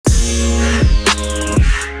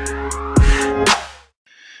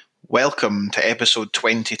welcome to episode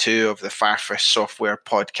 22 of the Farfetch Software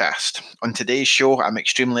Podcast. On today's show, I'm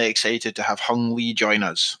extremely excited to have Hung Lee join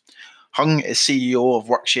us. Hung is CEO of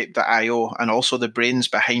Workshape.io and also the brains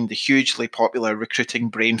behind the hugely popular Recruiting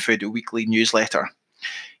Brain Food weekly newsletter.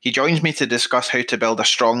 He joins me to discuss how to build a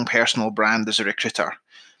strong personal brand as a recruiter.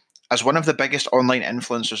 As one of the biggest online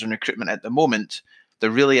influencers in recruitment at the moment, there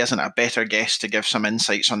really isn't a better guest to give some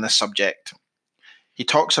insights on this subject. He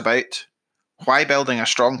talks about why building a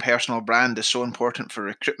strong personal brand is so important for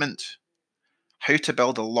recruitment, how to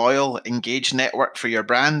build a loyal, engaged network for your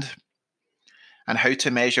brand, and how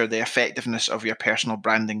to measure the effectiveness of your personal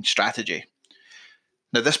branding strategy.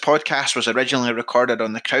 Now, this podcast was originally recorded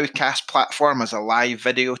on the Crowdcast platform as a live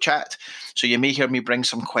video chat, so you may hear me bring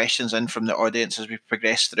some questions in from the audience as we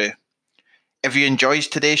progress through. If you enjoyed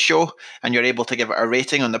today's show and you're able to give it a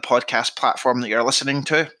rating on the podcast platform that you're listening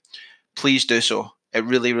to, please do so. It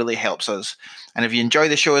really, really helps us. And if you enjoy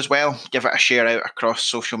the show as well, give it a share out across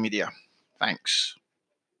social media. Thanks.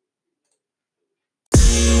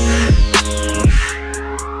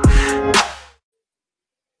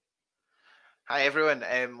 Hi everyone,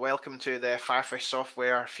 welcome to the Farfetch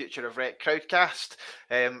Software Future of Rec Crowdcast.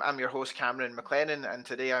 I'm your host Cameron McLennan, and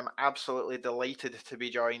today I'm absolutely delighted to be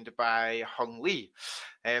joined by Hung Lee.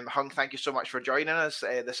 Hung, thank you so much for joining us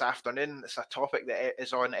this afternoon. It's a topic that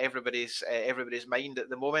is on everybody's mind at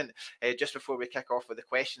the moment. Just before we kick off with the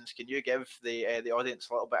questions, can you give the audience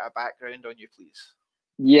a little bit of background on you, please?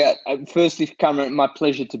 Yeah, firstly, Cameron, my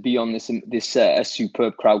pleasure to be on this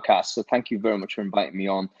superb Crowdcast. So thank you very much for inviting me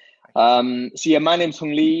on. My name's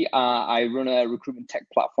Hung Lee. I run a recruitment tech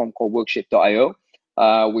platform called Workshape.io,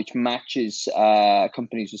 which matches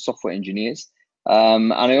companies with software engineers.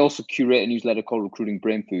 And I also curate a newsletter called Recruiting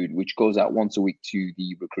Brain Food, which goes out once a week to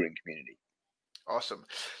the recruiting community. Awesome.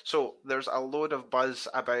 So there's a load of buzz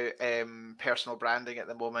about personal branding at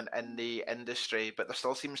the moment in the industry, but there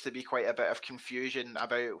still seems to be quite a bit of confusion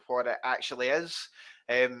about what it actually is.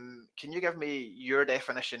 Can you give me your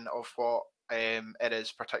definition of what it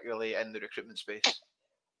is, particularly in the recruitment space?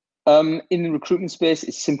 In the recruitment space,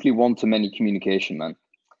 it's simply one-to-many communication, man.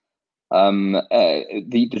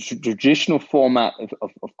 The traditional format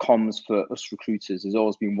of comms for us recruiters has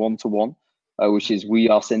always been one-to-one, which is we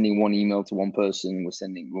are sending one email to one person,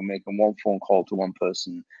 we're making one phone call to one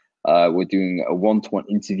person, we're doing a one-to-one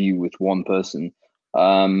interview with one person.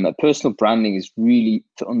 Personal branding is really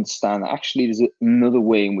to understand that actually there's another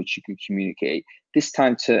way in which you can communicate, this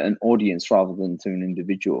time to an audience rather than to an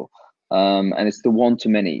individual. And it's the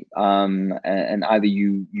one-to-many. And either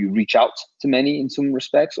you reach out to many in some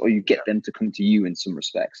respects, or you get them to come to you in some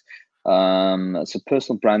respects. So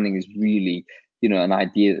personal branding is really, an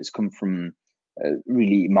idea that's come from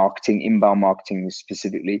really marketing, inbound marketing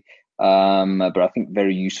specifically. But I think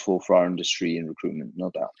very useful for our industry and recruitment,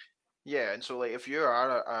 no doubt. Yeah, and so like if you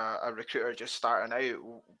are a recruiter just starting out,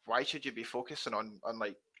 why should you be focusing on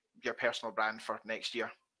like your personal brand for next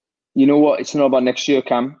year? You know what? It's not about next year,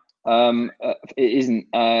 Cam. It isn't.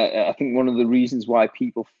 I think one of the reasons why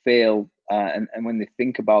people fail and when they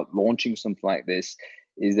think about launching something like this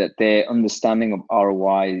is that their understanding of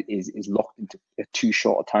ROI is locked into a too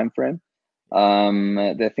short a time frame.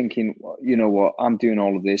 They're thinking, you know what, I'm doing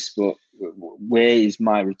all of this, but where is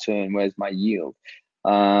my return? Where's my yield?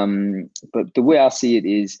 But the way I see it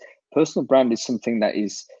is personal brand is something that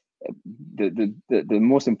is the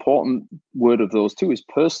most important word of those two is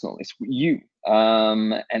personal. It's you.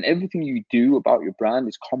 And everything you do about your brand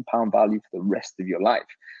is compound value for the rest of your life.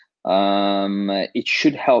 It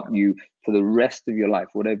should help you for the rest of your life,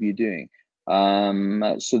 whatever you're doing.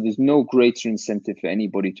 So there's no greater incentive for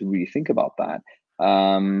anybody to really think about that,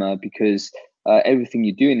 because everything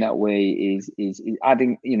you do in that way is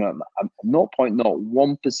adding,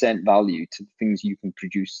 0.01% value to the things you can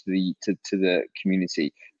produce to the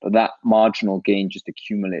community, but that marginal gain just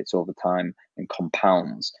accumulates over time and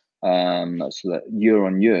compounds, so that year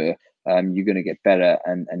on year you're going to get better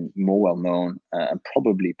and more well known, and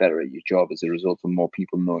probably better at your job as a result of more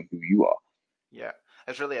people knowing who you are. Yeah.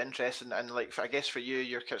 It's really interesting, and like I guess for you,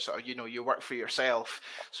 you're sort of you work for yourself,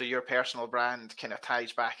 so your personal brand kind of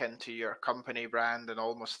ties back into your company brand, and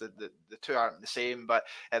almost the two aren't the same, but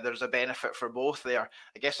there's a benefit for both there.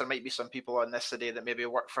 I guess there might be some people on this today that maybe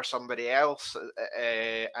work for somebody else,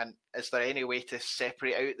 and is there any way to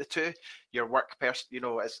separate out the two? Your work can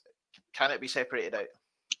it be separated out?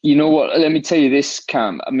 You know what? Let me tell you this,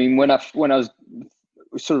 Cam. I mean, when I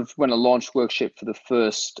launched Workshape for the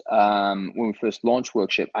first, when we first launched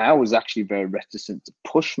Workshape, I was actually very reticent to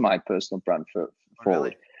push my personal brand forward.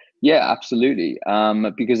 Really? Yeah, absolutely.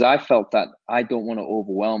 Because I felt that I don't want to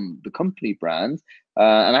overwhelm the company brand,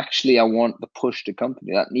 and actually, I want to push the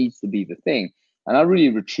company. That needs to be the thing. And I really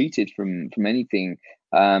retreated from anything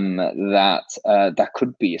that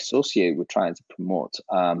could be associated with trying to promote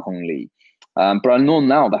Hung Lee. But I know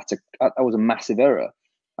now that was a massive error,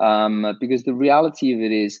 because the reality of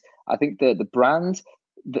it is, I think the brand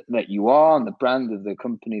that you are and the brand of the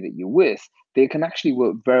company that you're with, they can actually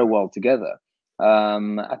work very well together.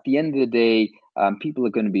 At the end of the day, people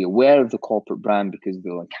are going to be aware of the corporate brand because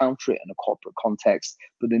they'll encounter it in a corporate context,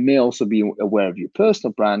 but they may also be aware of your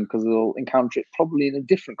personal brand because they'll encounter it probably in a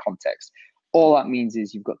different context. All that means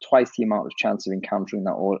is you've got twice the amount of chance of encountering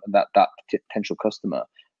that potential customer,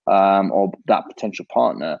 or that potential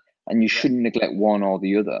partner, and you Yeah. shouldn't neglect one or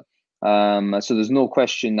the other. So there's no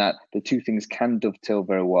question that the two things can dovetail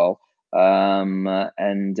very well.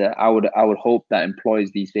 And I would hope that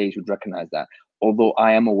employees these days would recognize that. Although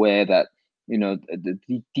I am aware that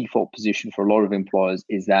the default position for a lot of employers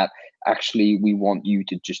is that actually we want you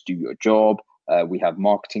to just do your job. We have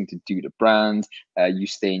marketing to do the brand. You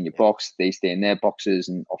stay in your Yeah. box, they stay in their boxes,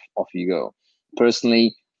 and off you go.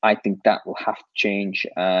 Personally, I think that will have to change,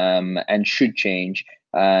 and should change.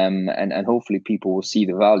 And hopefully people will see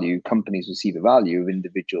the value, companies will see the value of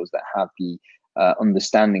individuals that have the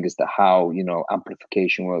understanding as to how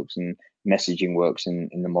amplification works and messaging works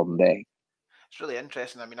in the modern day. It's really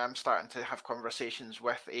interesting. I mean, I'm starting to have conversations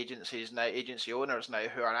with agencies now, agency owners now,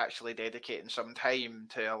 who are actually dedicating some time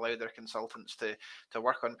to allow their consultants to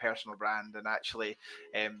work on personal brand and actually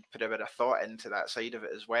put a bit of thought into that side of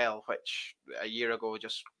it as well, which a year ago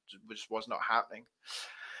just was not happening.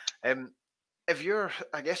 Um, if you're,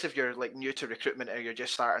 I guess, if you're like new to recruitment or you're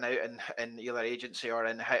just starting out in either agency or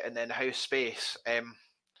in the in-house space,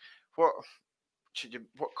 what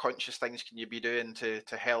what conscious things can you be doing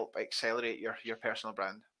to help accelerate your personal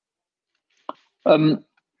brand? Um,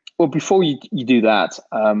 well, before you do that,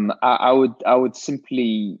 I would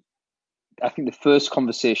simply, I think the first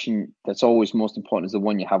conversation that's always most important is the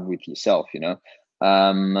one you have with yourself.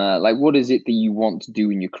 Like, what is it that you want to do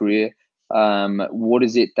in your career? What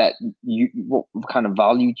is it that what kind of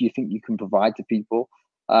value do you think you can provide to people?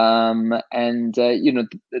 And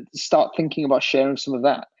start thinking about sharing some of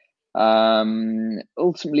that.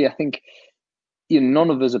 Ultimately, I think none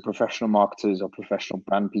of us are professional marketers or professional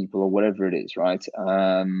brand people or whatever it is, right?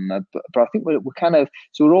 But I think we're kind of,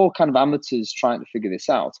 so we're all kind of amateurs trying to figure this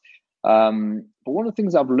out. But one of the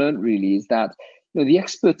things I've learned really is that the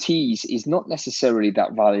expertise is not necessarily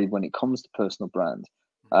that valid when it comes to personal brand,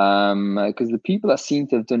 because the people that seem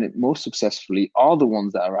to have done it most successfully are the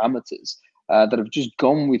ones that are amateurs. That have just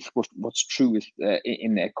gone with what's true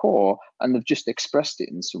in their core, and they've just expressed it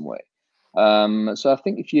in some way. So I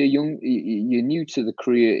think if you're new to the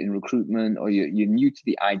career in recruitment, or you're new to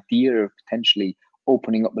the idea of potentially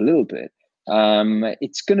opening up a little bit,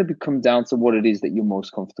 it's going to come down to what it is that you're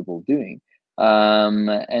most comfortable doing,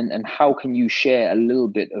 and how can you share a little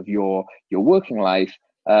bit of your working life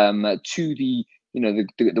to the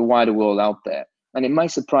wider world out there. And it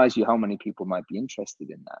might surprise you how many people might be interested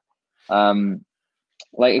in that.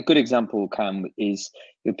 Like a good example, Cam, is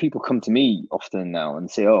people come to me often now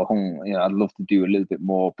and say, "Oh, I'd love to do a little bit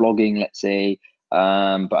more blogging, let's say,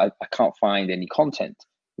 but I can't find any content.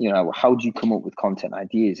 How do you come up with content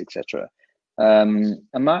ideas, etc." And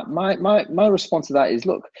my response to that is,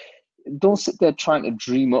 look, don't sit there trying to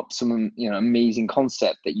dream up some amazing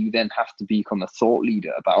concept that you then have to become a thought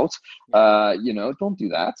leader about. Don't do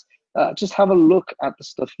that. Just have a look at the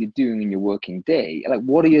stuff you're doing in your working day. Like,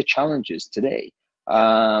 what are your challenges today?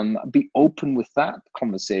 Be open with that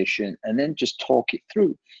conversation and then just talk it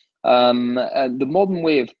through. The modern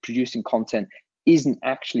way of producing content isn't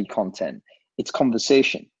actually content, it's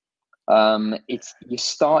conversation. It's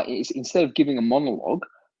instead of giving a monologue,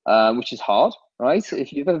 which is hard, right?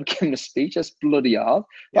 If you've ever given a speech, that's bloody hard.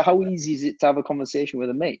 But how easy is it to have a conversation with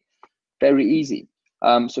a mate? Very easy.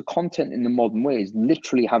 So content in the modern way is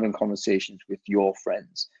literally having conversations with your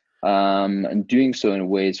friends, and doing so in a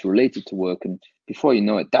way it's related to work. And before you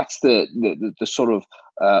know it, that's the sort of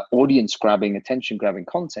audience grabbing, attention grabbing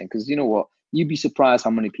content. Because you know what, you'd be surprised how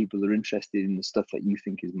many people are interested in the stuff that you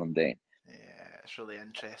think is mundane. Yeah, it's really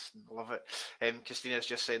interesting. Love it. Christina's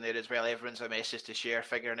just saying there as well, everyone's a message to share,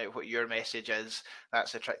 figuring out what your message is.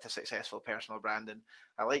 That's the trick to successful personal branding.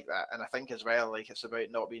 I like that. And I think as well, like, it's about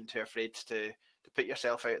not being too afraid to put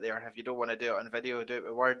yourself out there. If you don't want to do it on video, do it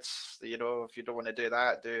with words. If you don't want to do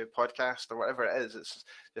that, do a podcast or whatever it is. It's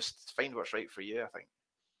just find what's right for you, I think.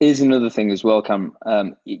 Here's another thing as well, Cam.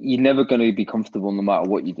 You're never going to be comfortable no matter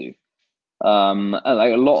what you do. And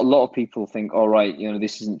like a lot of people think, all right,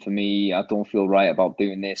 this isn't for me. I don't feel right about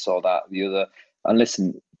doing this or that, the other. And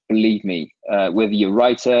listen, believe me, whether you're a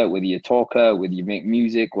writer, whether you're a talker, whether you make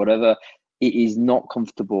music, whatever, it is not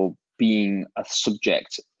comfortable being a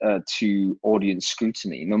subject to audience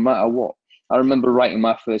scrutiny, no matter what. I remember writing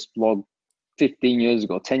my first blog 15 years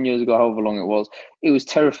ago, 10 years ago, however long it was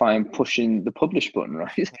terrifying pushing the publish button,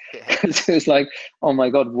 right? Because it was like, oh my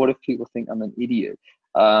God, what if people think I'm an idiot?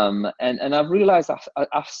 And I've realized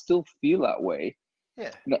I still feel that way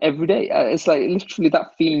every day. It's like literally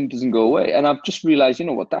that feeling doesn't go away. And I've just realized, you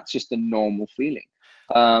know what, that's just a normal feeling.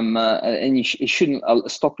 And it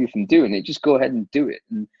shouldn't stop you from doing it. Just go ahead and do it.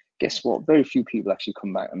 And guess what? Very few people actually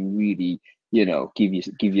come back and really, give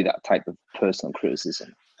you that type of personal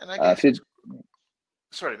criticism. And I guess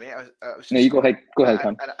sorry, mate. I was just, no, you go ahead. Go ahead,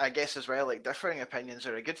 Cam. And I guess as well, like differing opinions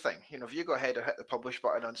are a good thing. If you go ahead and hit the publish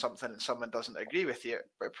button on something and someone doesn't agree with you,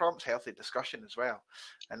 it prompts healthy discussion as well,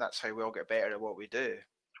 and that's how we all get better at what we do.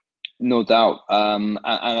 No doubt. And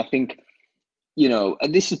I think,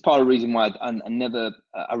 and this is part of the reason why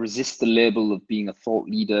I resist the label of being a thought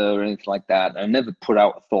leader or anything like that. I never put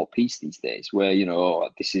out a thought piece these days where,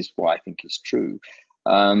 this is what I think is true.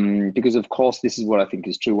 Because of course, this is what I think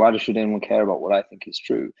is true. Why should anyone care about what I think is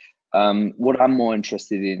true? What I'm more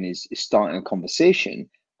interested in is starting a conversation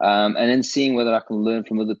and then seeing whether I can learn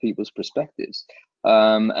from other people's perspectives.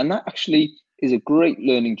 And that actually is a great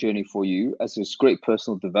learning journey for you, as it's great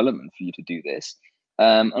personal development for you to do this.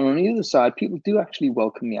 And on the other side, people do actually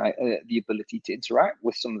welcome the ability to interact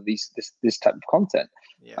with some of this type of content.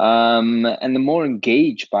 Yeah. And they're more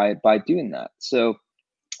engaged by doing that. So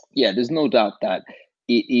yeah, there's no doubt that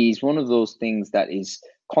it is one of those things that is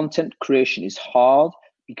content creation is hard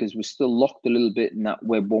because we're still locked a little bit in that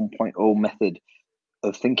Web 1.0 method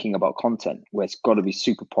of thinking about content, where it's got to be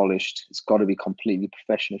super polished, it's got to be completely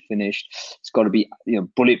professionally finished, it's got to be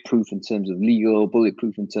bulletproof in terms of legal,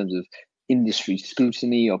 bulletproof in terms of industry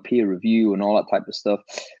scrutiny or peer review and all that type of stuff.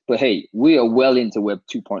 But hey, we are well into Web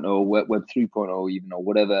 2.0, Web 3.0 even, or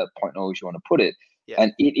whatever 0.0s you want to put it. Yeah.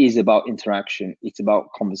 And it is about interaction, it's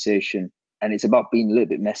about conversation, and it's about being a little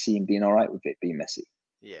bit messy and being all right with it being messy.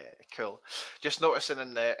 Yeah, cool. Just noticing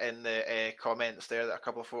in the comments there that a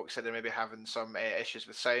couple of folks said they're maybe having some issues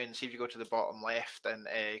with sound. See if you go to the bottom left and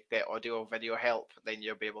get audio video help, then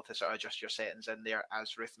you'll be able to sort of adjust your settings in there,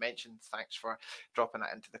 as Ruth mentioned. Thanks for dropping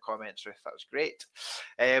that into the comments, Ruth. That was great.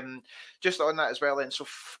 Just on that as well, then. So,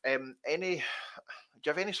 do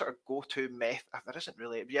you have any sort of go-to method? There isn't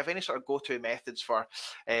really. Do you have any sort of go-to methods for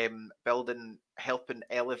helping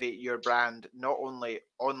elevate your brand, not only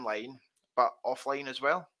online but offline as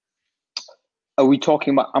well? Are we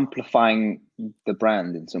talking about amplifying the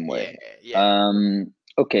brand in some way? Yeah.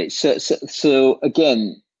 Okay. So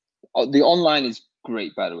again, the online is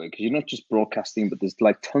great, by the way, because you're not just broadcasting, but there's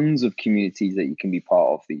like tons of communities that you can be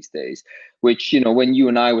part of these days. Which when you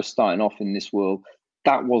and I were starting off in this world,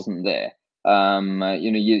 that wasn't there.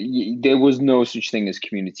 There was no such thing as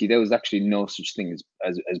community. There was actually no such thing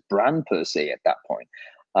as brand per se at that point.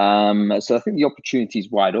 So I think the opportunity is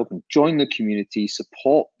wide open. Join the community,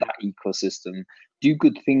 support that ecosystem, do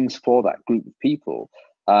good things for that group of people.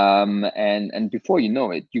 And before you know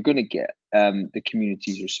it, you're going to get the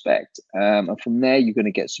community's respect. And from there, you're going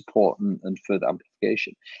to get support and further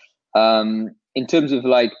amplification. In terms of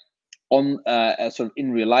like on sort of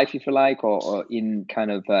in real life, if you like, or in kind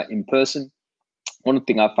of in person, one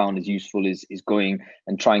thing I found is useful is going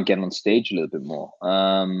and try and get on stage a little bit more.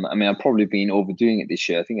 I mean, I've probably been overdoing it this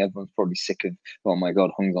year. I think everyone's probably sick of, oh my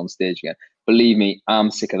God, Hung's on stage again. Believe me,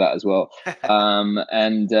 I'm sick of that as well.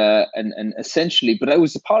 And essentially, but it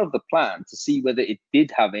was a part of the plan to see whether it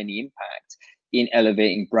did have any impact in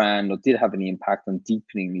elevating brand or did have any impact on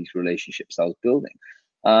deepening these relationships I was building.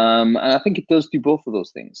 And I think it does do both of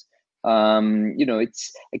those things.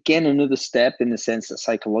 It's again another step in the sense that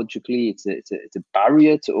psychologically it's a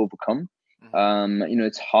barrier to overcome.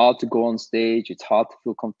 It's hard to go on stage, it's hard to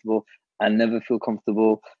feel comfortable. I never feel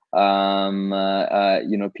comfortable.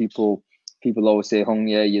 People always say, Hung,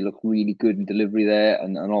 yeah, you look really good in delivery there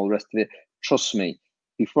and all the rest of it. Trust me,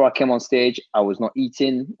 before I came on stage, I was not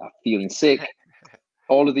eating, I'm feeling sick.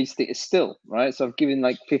 All of these things still, right? So I've given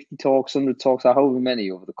like 50 talks, 100 talks, however many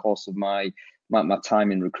over the course of my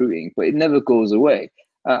time in recruiting, but it never goes away.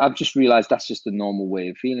 I've just realized that's just a normal way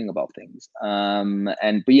of feeling about things.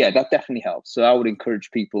 But yeah, that definitely helps. So I would encourage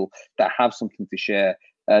people that have something to share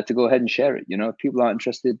to go ahead and share it. If people aren't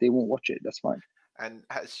interested, they won't watch it. That's fine. And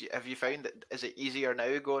have you found that is it easier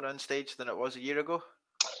now going on stage than it was a year ago?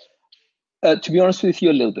 To be honest with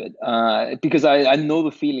you, a little bit, because I know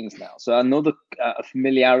the feelings now. So I know the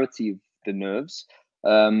familiarity of the nerves.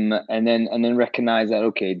 and then recognize that,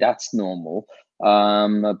 okay, that's normal.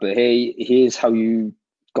 But hey, here's how you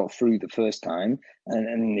got through the first time,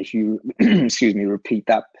 and if you excuse me, repeat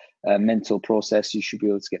that mental process, you should be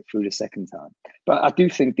able to get through the second time. But I do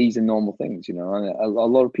think these are normal things, you know. A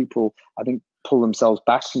lot of people, I think, pull themselves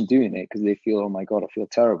back from doing it because they feel, oh my god, I feel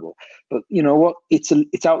terrible. But you know what, it's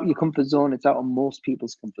out of your comfort zone. It's out of most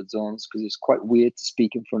people's comfort zones, because it's quite weird to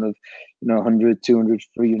speak in front of, you know, 100, 200,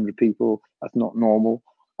 300 people. That's not normal.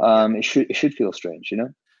 It should feel strange, you know.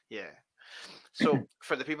 Yeah. So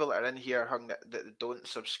for the people that are in here, Hung, that don't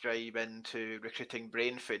subscribe into Recruiting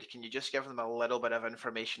Brain Food, can you just give them a little bit of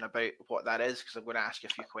information about what that is? Because I'm going to ask you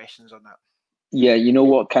a few questions on that. Yeah, you know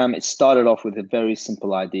what, Cam? It started off with a very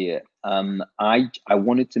simple idea. I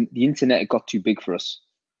wanted to. The internet got too big for us.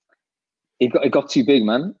 It got too big,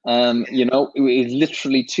 man. You know, it was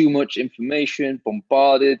literally too much information,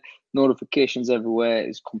 bombarded, notifications everywhere.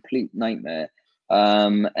 It's a complete nightmare.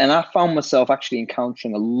 And I found myself actually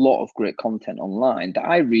encountering a lot of great content online that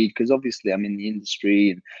I read, because obviously I'm in the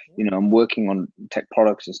industry and, you know, I'm working on tech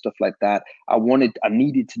products and stuff like that. I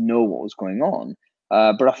needed to know what was going on.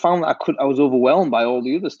 But I found that I was overwhelmed by all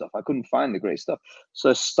the other stuff. I couldn't find the great stuff. So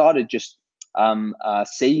I started just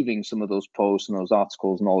saving some of those posts and those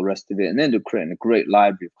articles and all the rest of it, and ended up creating a great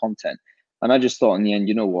library of content. And I just thought in the end,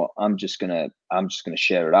 you know what, I'm just gonna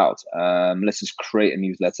share it out. Let's just create a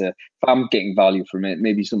newsletter. If I'm getting value from it,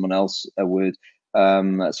 maybe someone else would.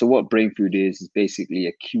 So what Brain Food is basically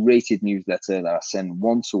a curated newsletter that I send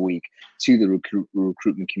once a week to the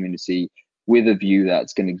recruitment community, with a view that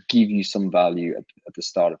it's going to give you some value at the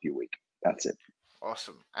start of your week. That's it.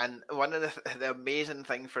 Awesome. And one of the amazing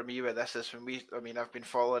thing for me with this is I've been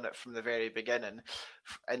following it from the very beginning,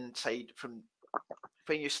 inside from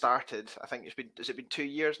when you started. I think has it been 2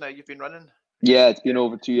 years now you've been running? Yeah, it's been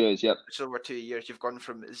over 2 years. Yep. It's over 2 years. You've gone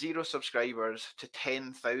from 0 subscribers to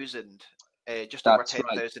 10,000, just over That's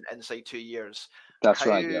 10,000 inside 2 years. That's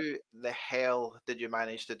right. Yeah. How the hell did you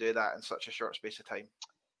manage to do that in such a short space of time?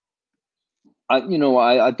 I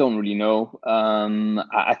don't really know.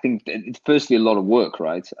 I think it's firstly a lot of work,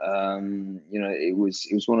 right? You know, it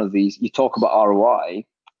was one of these. You talk about ROI,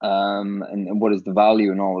 and what is the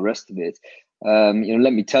value and all the rest of it. You know,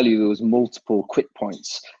 let me tell you, there was multiple quit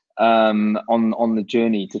points on the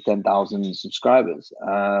journey to 10,000 subscribers.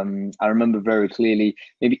 I remember very clearly,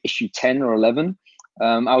 maybe issue 10 or 11.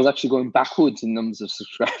 I was actually going backwards in numbers of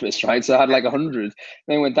subscribers, right? So I had like 100,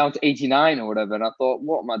 then went down to 89 or whatever, and I thought,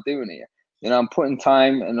 what am I doing here? You know, I'm putting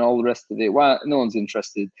time and all the rest of it. Why no one's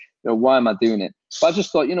interested? You know, why am I doing it? But I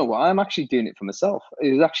just thought, you know what, I'm actually doing it for myself.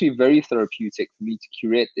 It was actually very therapeutic for me to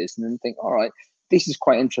curate this and then think, all right, this is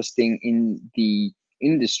quite interesting in the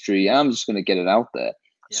industry. I'm just going to get it out there.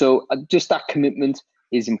 Yeah. So just that commitment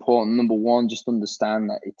is important. Number one, just understand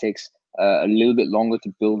that it takes a little bit longer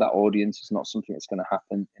to build that audience. It's not something that's going to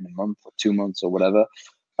happen in a month or 2 months or whatever.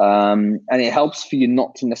 And it helps for you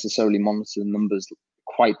not to necessarily monitor the numbers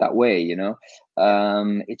quite that way, you know.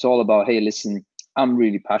 It's all about, hey, listen, I'm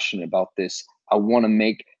really passionate about this. I want to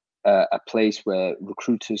make a place where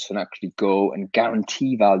recruiters can actually go and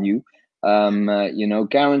guarantee value. You know,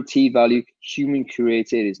 guarantee value, human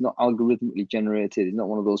created. It's not algorithmically generated. It's not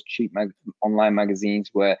one of those cheap online magazines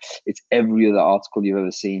where it's every other article you've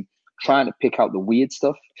ever seen. Trying to pick out the weird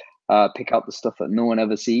stuff, pick out the stuff that no one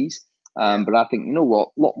ever sees. But I think, you know what,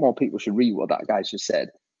 a lot more people should read what that guy just said.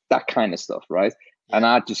 That kind of stuff, right? Yeah. And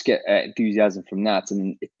I just get enthusiasm from that,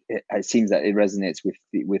 and it seems that it resonates with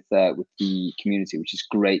the community, which is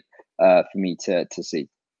great for me to see.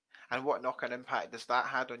 And what knock-on impact has that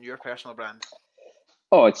had on your personal brand?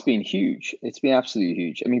 Oh, it's been huge. It's been absolutely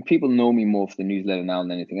huge. I mean, people know me more for the newsletter now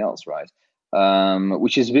than anything else, right?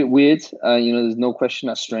 Which is a bit weird. You know, there's no question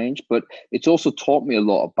that's strange, but it's also taught me a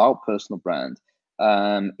lot about personal brand,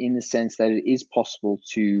 in the sense that it is possible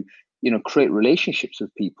to, you know, create relationships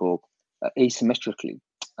with people asymmetrically.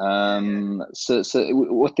 So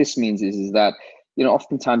what this means is that, you know,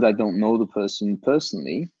 oftentimes I don't know the person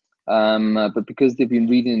personally, but because they've been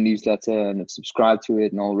reading the newsletter and have subscribed to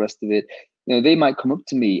it and all the rest of it, you know, they might come up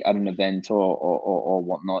to me at an event or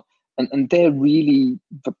whatnot, and they're really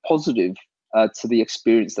positive to the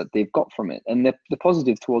experience that they've got from it, and they're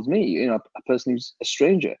positive towards me, you know, a person who's a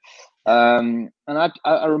stranger. And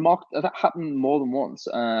I remarked that happened more than once,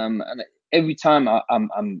 and every time I'm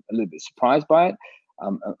a little bit surprised by it.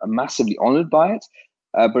 I'm massively honored by it,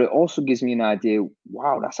 but it also gives me an idea.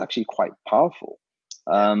 Wow, that's actually quite powerful.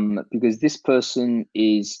 Because this person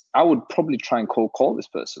is, I would probably try and cold call this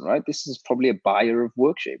person, right? This is probably a buyer of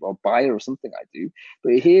Workshape or buyer of something I do.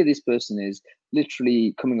 But here this person is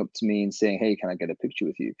literally coming up to me and saying, "Hey, can I get a picture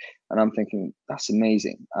with you?" And I'm thinking, that's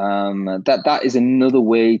amazing. That is another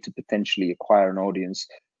way to potentially acquire an audience,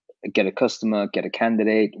 get a customer, get a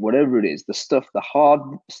candidate, whatever it is, the hard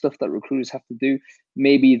stuff that recruiters have to do.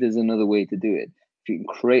 Maybe there's another way to do it. If you can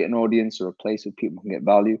create an audience or a place where people can get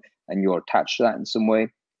value and you're attached to that in some way,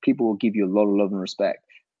 people will give you a lot of love and respect.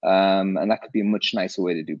 And that could be a much nicer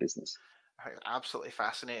way to do business. Absolutely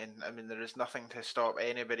fascinating. I mean, there is nothing to stop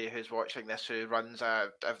anybody who's watching this who runs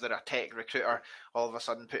if they're a tech recruiter, all of a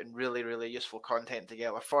sudden putting really, really useful content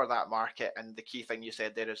together for that market. And the key thing you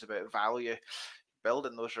said there is about value,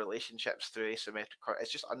 building those relationships through asymmetric.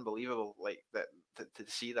 It's just unbelievable, like that to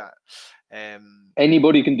see that.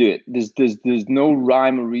 Anybody can do it. There's no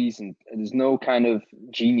rhyme or reason. There's no kind of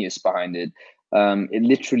genius behind it. It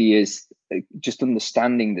literally is just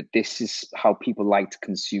understanding that this is how people like to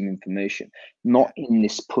consume information, not in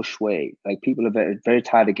this push way. Like, people are very, very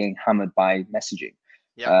tired of getting hammered by messaging.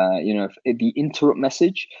 If the interrupt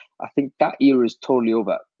message, I think that era is totally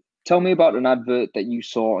over. Tell me about an advert that you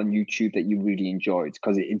saw on YouTube that you really enjoyed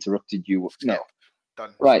because it interrupted you. Skip. No,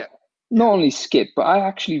 done. Right. Skip. Not only skip, but I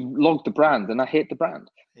actually logged the brand and I hate the brand.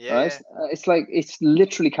 Yeah. Right? It's like, it's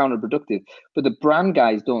literally counterproductive. But the brand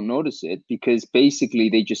guys don't notice it because basically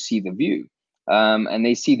they just see the view, and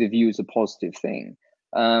they see the view as a positive thing.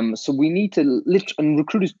 So we need to and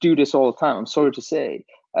recruiters do this all the time. I'm sorry to say,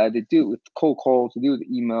 they do it with cold calls, they do it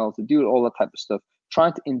with emails, they do it all that type of stuff,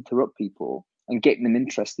 trying to interrupt people and getting them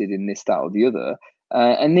interested in this, that, or the other.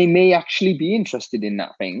 And they may actually be interested in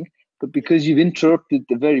that thing, but because you've interrupted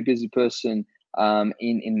the very busy person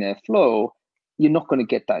in their flow, you're not going to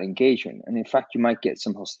get that engagement. And in fact, you might get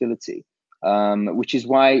some hostility, which is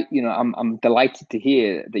why, I'm delighted to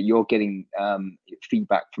hear that you're getting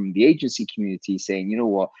feedback from the agency community saying, you know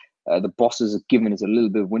what, the bosses have given us a little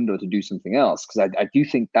bit of window to do something else. Because I do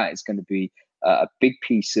think that is going to be a big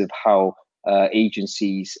piece of how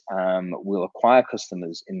agencies will acquire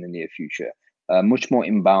customers in the near future. Much more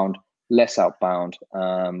inbound, less outbound,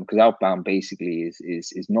 because outbound basically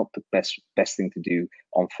is not the best thing to do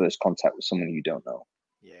on first contact with someone you don't know.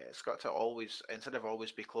 Yeah, it's got to always, instead of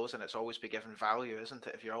always be closing, it's always be giving value, isn't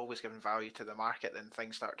it? If you're always giving value to the market, then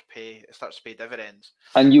things starts to pay dividends.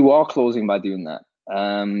 And you are closing by doing that,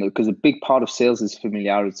 because a big part of sales is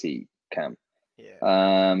familiarity, Cam. Yeah.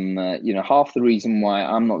 Half the reason why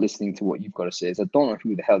I'm not listening to what you've got to say is I don't know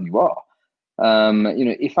who the hell you are.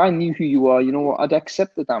 If I knew who you are, you know what, I'd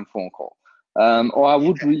accept the damn phone call, or I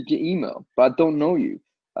would read your email, but I don't know you.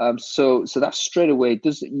 So that straight away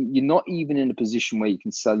you're not even in a position where you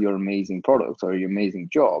can sell your amazing product or your amazing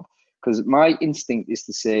job, because my instinct is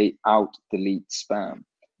to say out, delete, spam,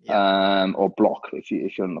 or block if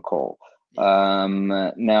you're on the call.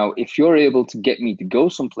 Now, if you're able to get me to go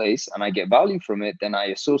someplace and I get value from it, then I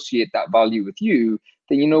associate that value with you.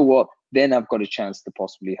 Then you know what? Then I've got a chance to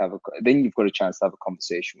possibly then you've got a chance to have a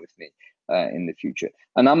conversation with me in the future.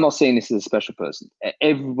 And I'm not saying this is a special person.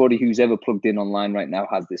 Everybody who's ever plugged in online right now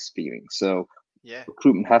has this feeling. So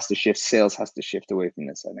recruitment has to shift, sales has to shift away from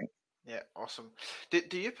this, I think. Yeah, awesome.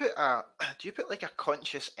 Do you put like a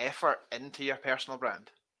conscious effort into your personal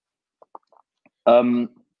brand? For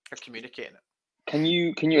communicating it. Can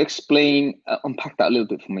you explain, unpack that a little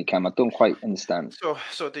bit for me, Cam? I don't quite understand.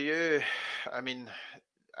 So do you? I mean,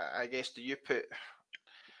 I guess, do you put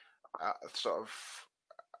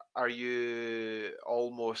are you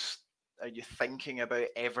thinking about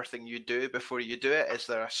everything you do before you do it? Is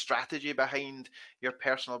there a strategy behind your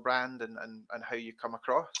personal brand and how you come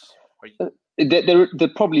across? There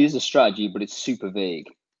probably is a strategy, but it's super vague.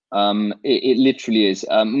 It literally is.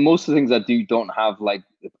 Most of the things I do don't have like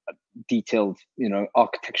a detailed,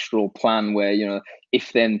 architectural plan where,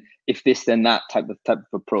 if this, then that type of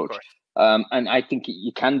approach. And I think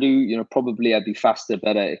you can do, probably I'd be faster,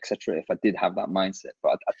 better, etc. if I did have that mindset,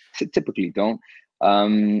 but I typically don't.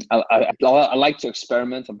 I like to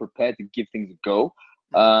experiment. I'm prepared to give things a go.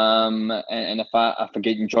 And if I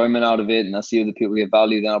get enjoyment out of it and I see other people get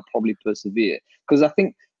value, then I'll probably persevere. Because I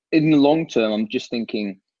think in the long term, I'm just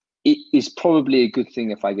thinking it is probably a good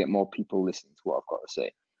thing if I get more people listening to what I've got to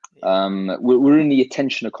say. We're in the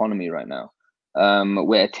attention economy right now,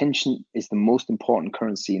 where attention is the most important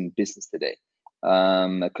currency in business today,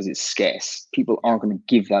 because it's scarce. People aren't going to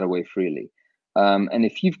give that away freely. And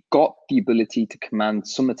if you've got the ability to command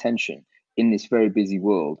some attention in this very busy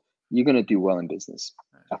world, you're going to do well in business.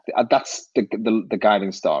 That's the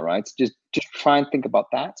guiding star, right? Just try and think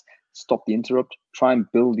about that. Stop the interrupt. Try and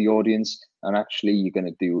build the audience, and actually, you're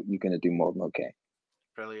going to do more than okay.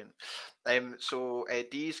 Brilliant. So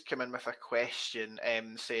Dee's come in with a question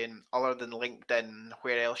saying, other than LinkedIn,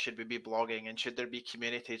 where else should we be blogging, and should there be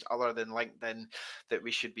communities other than LinkedIn that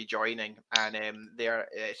we should be joining? And they're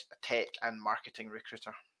a tech and marketing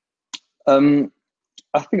recruiter.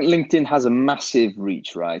 I think LinkedIn has a massive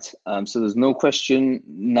reach, right? So there's no question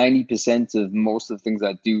 90% of most of the things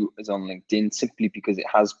I do is on LinkedIn, simply because it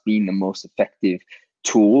has been the most effective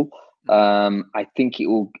tool. I think it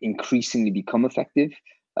will increasingly become effective,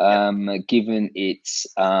 given its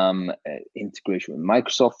integration with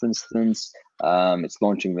Microsoft, for instance. It's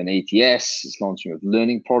launching of an ATS, it's launching of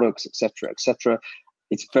learning products, etc., etc.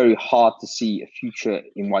 It's very hard to see a future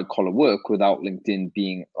in white collar work without LinkedIn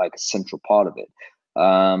being like a central part of it.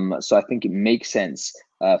 So I think it makes sense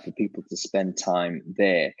for people to spend time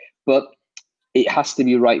there, but it has to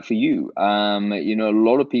be right for you. You know, a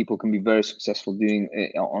lot of people can be very successful doing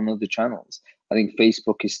it on other channels. I think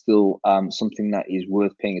Facebook is still something that is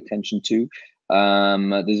worth paying attention to.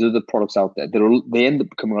 There's other products out there that they end up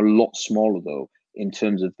becoming a lot smaller though, in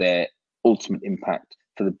terms of their ultimate impact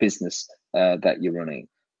for the business that you're running.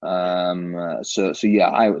 So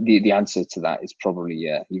yeah, the answer to that is probably,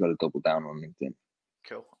 yeah, you got to double down on LinkedIn.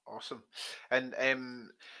 Cool, awesome. And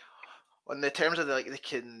on the terms of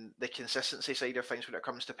the consistency side of things when it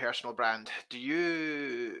comes to personal brand, do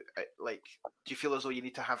you feel as though you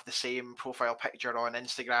need to have the same profile picture on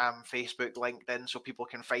Instagram, Facebook, LinkedIn, so people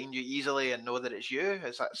can find you easily and know that it's you?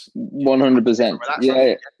 Is that 100%?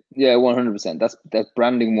 Yeah, 100%. That's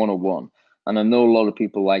branding 101. And I know a lot of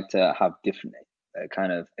people like to have different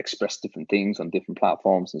kind of express different things on different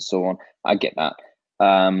platforms and so on. I get that.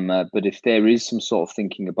 But if there is some sort of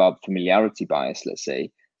thinking about familiarity bias, let's say,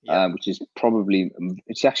 which is probably,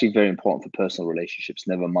 it's actually very important for personal relationships,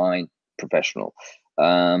 never mind professional. You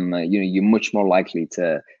know, you're much more likely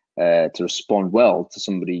to respond well to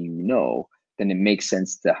somebody you know, then it makes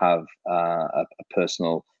sense to have a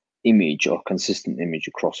personal image or consistent image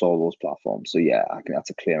across all those platforms. So yeah, I think that's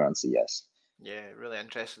a clear answer, yes. Yeah, really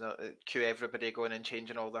interesting. Cue everybody going and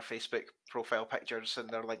changing all their Facebook profile pictures and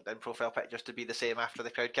their LinkedIn profile pictures to be the same after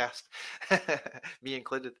the crowdcast, me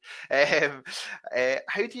included.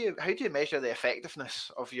 How do you measure the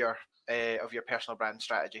effectiveness of your personal brand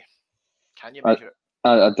strategy? Can you measure it?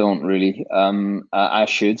 I don't really. I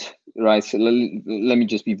should, right? So let me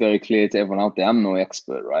just be very clear to everyone out there. I'm no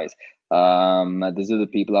expert, right? There's other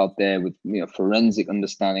people out there with, you know, forensic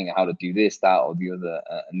understanding of how to do this, that, or the other,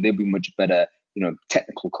 and they'll be much better, you know,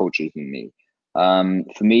 technical coaches than me.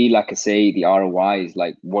 For me, like I say, the ROI is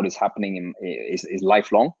like what is happening is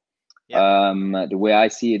lifelong. The way I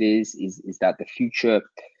see it is that the future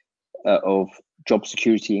of job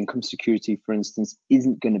security, income security, for instance,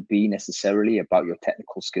 isn't going to be necessarily about your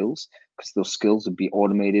technical skills, because those skills will be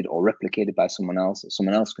automated or replicated by someone else, or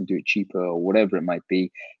someone else can do it cheaper, or whatever it might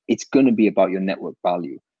be. It's going to be about your network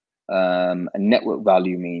value. And network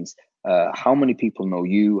value means how many people know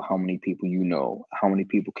you, how many people you know, how many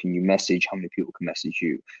people can you message, how many people can message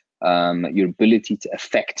you. Your ability to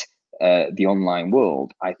affect the online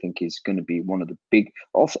world, I think, is going to be one of the big,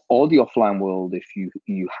 or the offline world, if you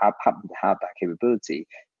happen to have that capability,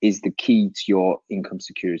 is the key to your income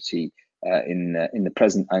security in the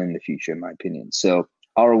present and in the future, in my opinion. So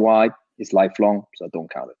ROI is lifelong, so I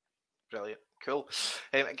don't count it. Brilliant. Cool.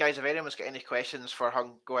 Guys, if anyone's got any questions for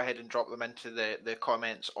Hung, go ahead and drop them into the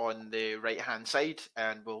comments on the right-hand side,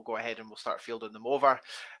 and we'll go ahead and we'll start fielding them over.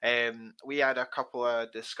 We had a couple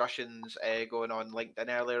of discussions going on LinkedIn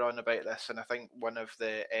earlier on about this, and I think one of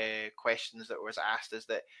the questions that was asked is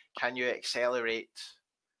that, can you accelerate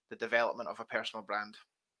the development of a personal brand?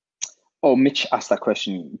 Oh, Mitch asked that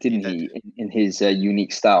question, didn't he? In his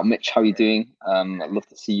unique style. Mitch, how are you doing? I'd love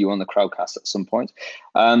to see you on the Crowdcast at some point.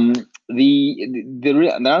 The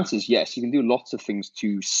answer is yes. You can do lots of things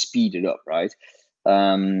to speed it up, right?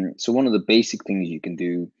 So one of the basic things you can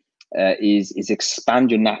do is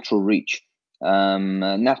expand your natural reach.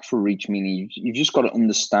 Natural reach meaning you've just got to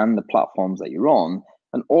understand the platforms that you're on,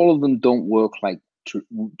 and all of them don't work like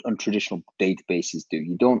on traditional databases do.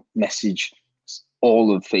 You don't message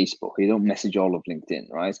all of Facebook, you don't message all of LinkedIn,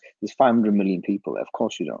 right? There's 500 million people there. Of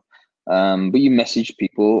course you don't. But you message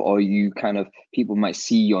people, or you kind of, people might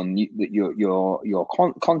see your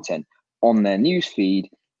content on their news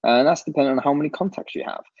feed, and that's dependent on how many contacts you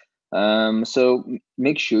have. So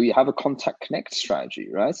make sure you have a contact connect strategy,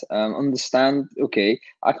 right? Understand, okay,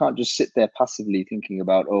 I can't just sit there passively thinking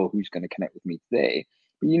about, oh, who's going to connect with me today?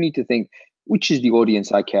 But you need to think, which is the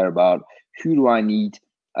audience I care about? Who do I need?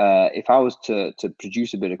 If I was to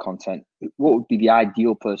produce a bit of content, what would be the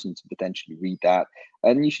ideal person to potentially read that?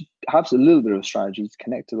 And you should have a little bit of a strategy to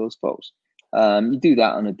connect to those folks. You do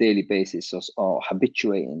that on a daily basis, or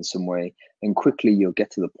habituate in some way, and quickly you'll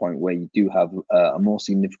get to the point where you do have a more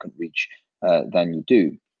significant reach than you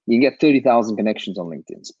do. You can get 30,000 connections on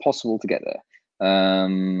LinkedIn. It's possible to get there.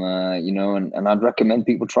 And I'd recommend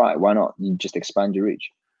people try it. Why not? You just expand your reach.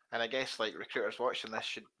 And I guess like recruiters watching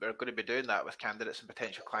this are going to be doing that with candidates and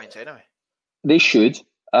potential clients anyway. They should.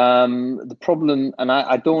 The problem, and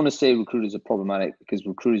I don't want to say recruiters are problematic, because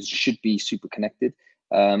recruiters should be super connected.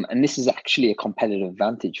 And this is actually a competitive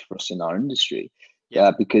advantage for us in our industry,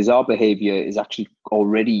 because our behavior is actually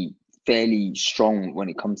already fairly strong when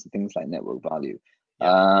it comes to things like network value.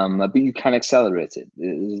 But you can accelerate it.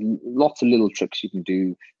 There's lots of little tricks you can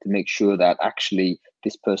do to make sure that actually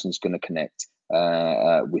this person's going to connect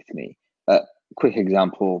with me. Quick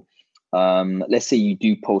example. Let's say you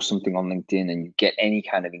do post something on LinkedIn and you get any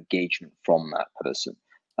kind of engagement from that person,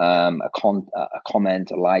 a comment,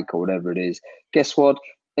 a like, or whatever it is. Guess what?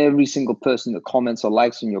 Every single person that comments or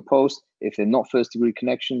likes on your post, if they're not first degree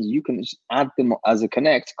connections, you can just add them as a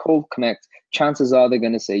connect, cold connect. Chances are they're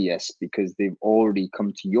going to say yes, because they've already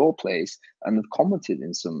come to your place and have commented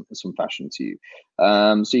in some fashion to you.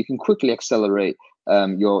 So you can quickly accelerate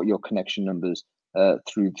your connection numbers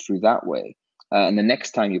through that way. And the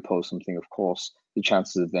next time you post something, of course, the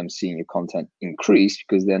chances of them seeing your content increase,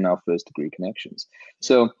 because they're now first degree connections.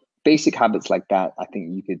 So basic habits like that, I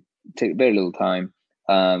think you could take very little time,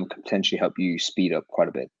 could potentially help you speed up quite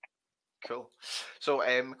a bit. Cool. So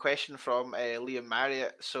question from Liam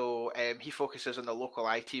Marriott. So he focuses on the local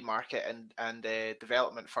IT market and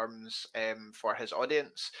development firms for his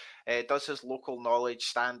audience. Does his local knowledge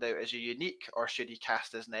stand out as unique, or should he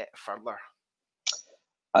cast his net further?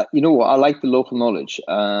 You know what? I like the local knowledge.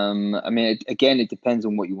 I mean, again, it depends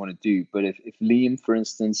on what you want to do. But if Liam, for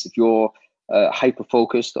instance, if you're hyper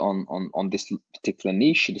focused on this particular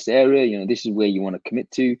niche, this area, this is where you want to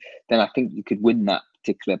commit to, then I think you could win that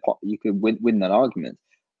particular pot. You could win that argument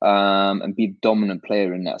and be a dominant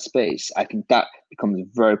player in that space. I think that becomes a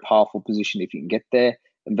very powerful position if you can get there,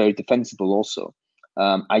 and very defensible also.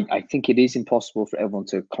 I think it is impossible for everyone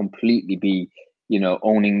to completely be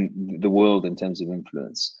owning the world in terms of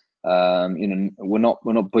influence. We're not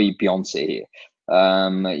Beyonce here.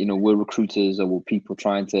 We're recruiters, or we're people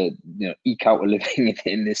trying to eke out a living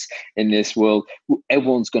in this world.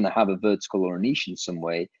 Everyone's going to have a vertical or a niche in some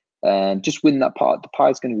way. Just win that part. The pie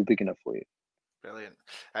is going to be big enough for you. Brilliant.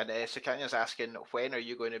 And Sukanya's asking, when are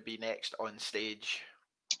you going to be next on stage?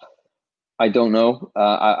 I don't know.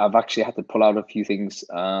 I've actually had to pull out a few things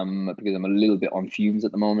because I'm a little bit on fumes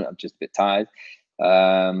at the moment. I'm just a bit tired.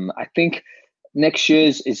 I think next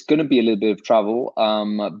year's is going to be a little bit of travel,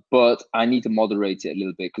 but I need to moderate it a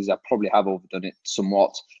little bit, because I probably have overdone it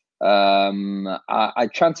somewhat.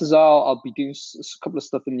 Chances are I'll be doing a couple of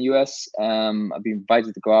stuff in the US. I've been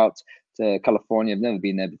invited to go out to California. I've never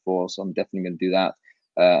been there before, so I'm definitely going to do that.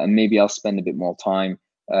 And maybe I'll spend a bit more time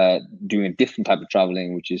doing a different type of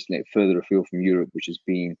traveling, which is like further afield from Europe, which has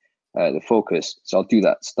been the focus. So I'll do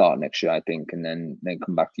that start next year, I think, and then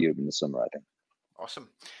come back to Europe in the summer, I think. Awesome.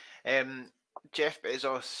 Jeff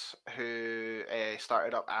Bezos, who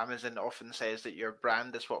started up Amazon, often says that your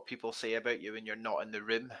brand is what people say about you when you're not in the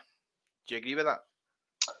room. Do you agree with that?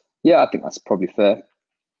 Yeah, I think that's probably fair.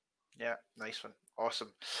 Yeah, nice one.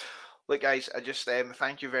 Awesome. Look, guys, I just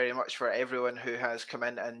thank you very much for everyone who has come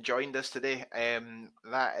in and joined us today.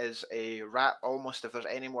 That is a wrap almost. If there's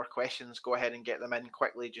any more questions, go ahead and get them in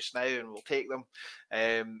quickly just now and we'll take them.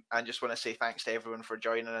 And just want to say thanks to everyone for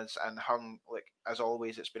joining us. And Hung, like as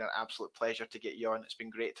always, it's been an absolute pleasure to get you on. It's been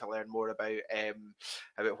great to learn more about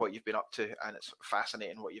what you've been up to, and it's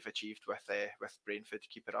fascinating what you've achieved with Brainfood.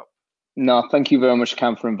 Keep it up. No, thank you very much,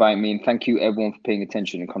 Cam, for inviting me, and thank you everyone for paying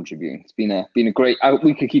attention and contributing. It's been a great.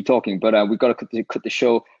 We could keep talking, but we've got to cut the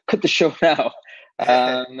show now.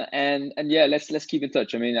 And yeah, let's keep in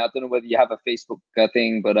touch. I mean, I don't know whether you have a Facebook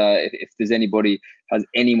thing, but if there's anybody has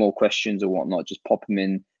any more questions or whatnot, just pop them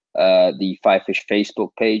in the Firefish Facebook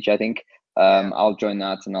page. I think I'll join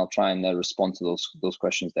that and I'll try and respond to those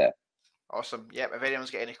questions there. Awesome. Yep. If anyone's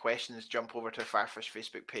got any questions, jump over to Firefish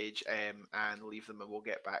Facebook page and leave them, and we'll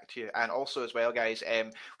get back to you. And also, as well, guys,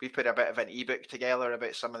 we've put a bit of an ebook together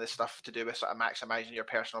about some of the stuff to do with sort of maximizing your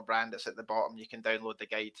personal brand. It's at the bottom. You can download the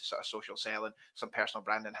guide to sort of social selling, some personal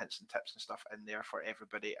branding hints and tips and stuff in there for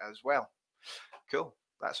everybody as well. Cool.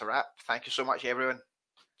 That's a wrap. Thank you so much, everyone.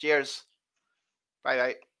 Cheers. Bye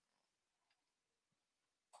bye.